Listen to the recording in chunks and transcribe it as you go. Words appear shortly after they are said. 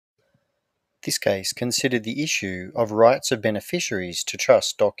This case considered the issue of rights of beneficiaries to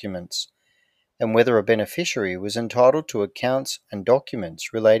trust documents, and whether a beneficiary was entitled to accounts and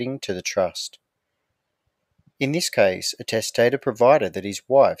documents relating to the trust. In this case, a testator provided that his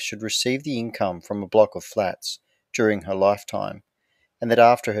wife should receive the income from a block of flats during her lifetime, and that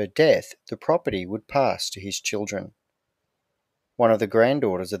after her death the property would pass to his children. One of the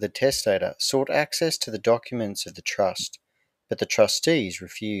granddaughters of the testator sought access to the documents of the trust, but the trustees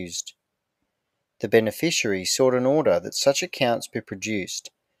refused. The beneficiary sought an order that such accounts be produced,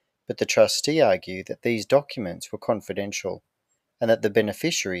 but the trustee argued that these documents were confidential, and that the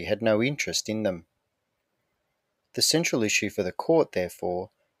beneficiary had no interest in them. The central issue for the court, therefore,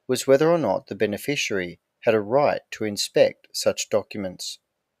 was whether or not the beneficiary had a right to inspect such documents.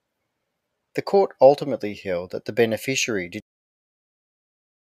 The court ultimately held that the beneficiary did